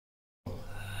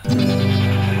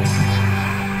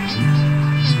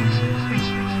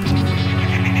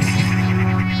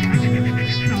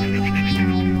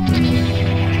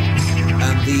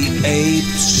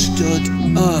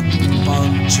up on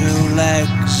two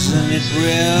legs, and it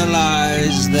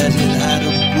realized that it had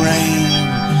a brain,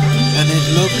 and it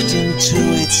looked into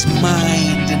its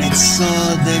mind, and it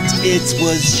saw that it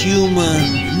was human,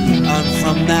 and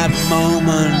from that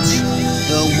moment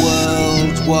the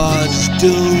world was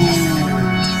doomed.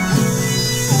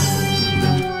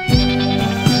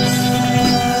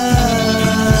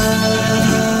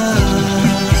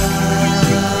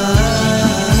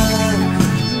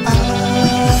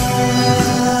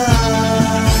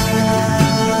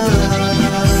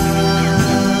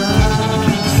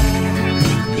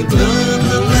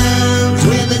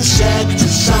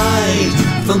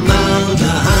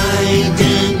 Formaldehyde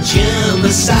and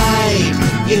germicide.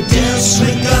 You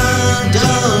disregard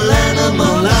all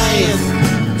animal life.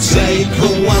 Take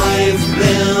a wife,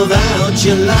 live out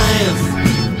your life.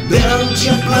 Build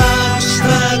your blocks,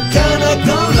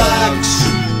 mechanical locks.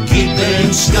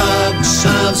 Keeping stocks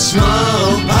of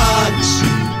smallpox.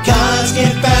 Cars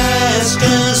get fast,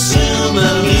 assume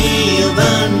I'll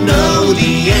even know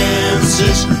the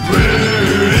answers.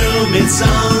 It's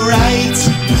alright.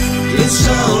 It's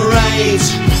alright.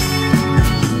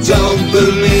 Don't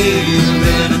believe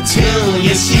it until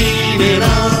you've seen it.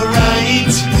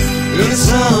 Alright.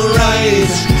 It's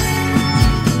alright.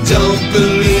 Don't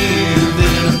believe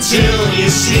it until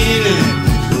you've seen it.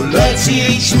 Let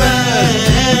each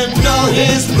man know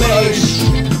his place.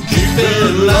 Keep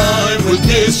in line with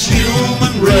this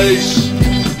human race.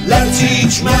 Let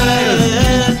each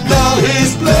man know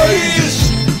his place.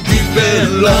 Keep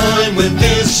in line with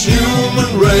this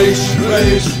human race.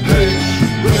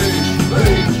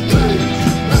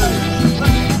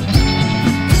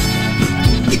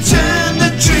 You turn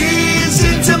the trees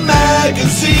into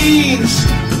magazines,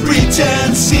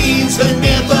 pretend scenes that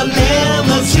never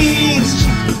limousines.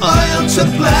 Iron to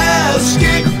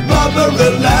plastic, rubber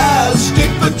elastic,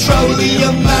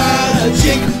 petroleum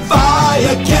magic,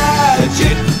 fire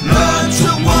gadget. Learn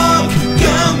to walk,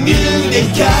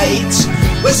 communicate.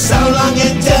 We're so long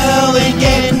in doing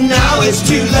it, now it's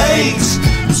too late.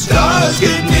 Stars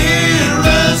get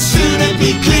nearer, soon it'll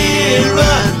be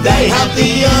clearer. They have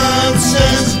the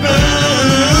answers,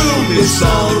 boom. It's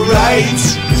alright,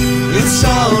 it's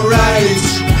alright.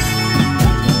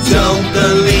 Don't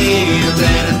believe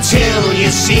it until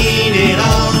you've seen it.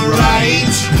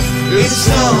 Alright, it's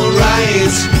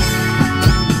alright.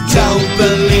 Don't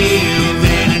believe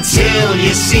it until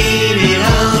you've seen it.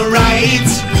 Alright.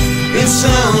 It's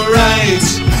alright,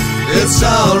 it's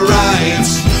alright,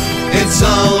 it's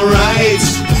alright.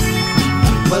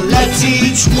 But let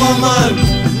each woman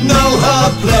know her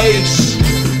place.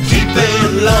 Keep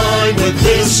in line with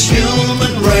this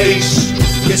human race.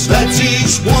 Yes, let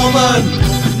each woman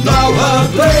know her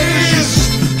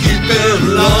place. Keep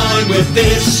in line with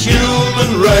this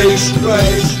human race.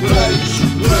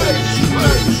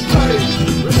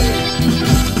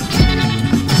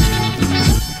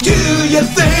 Do you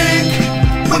think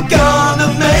we're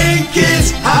gonna make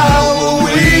it? How will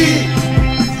we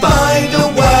find a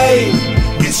way?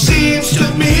 It seems to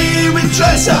me we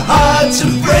try so hard to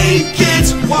break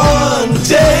it. One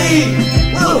day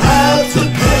we'll have to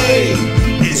pay.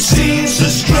 It seems so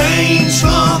strange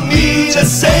for me to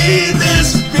say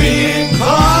this, being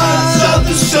part of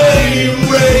the same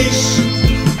race.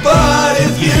 But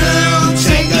if you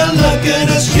take a look at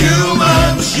us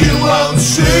humans, you won't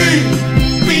see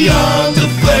beyond the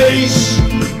face.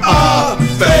 Our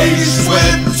face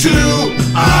with two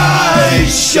eyes,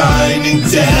 shining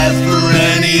death for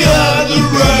any other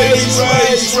race.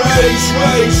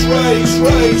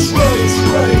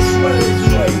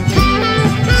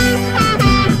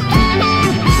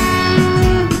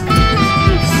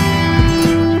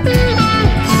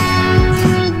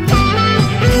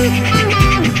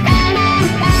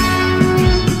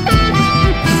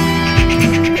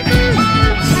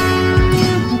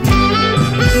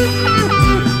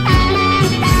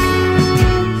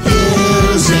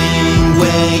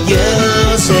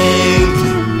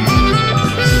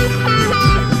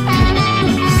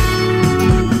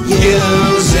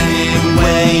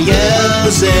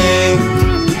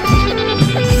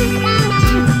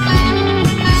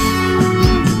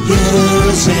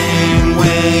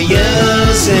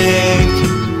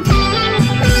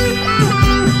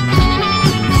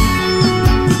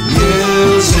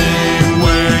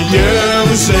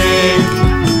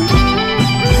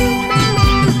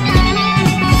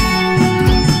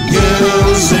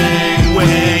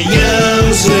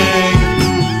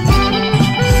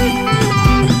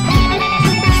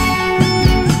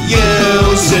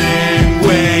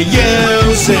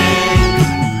 Using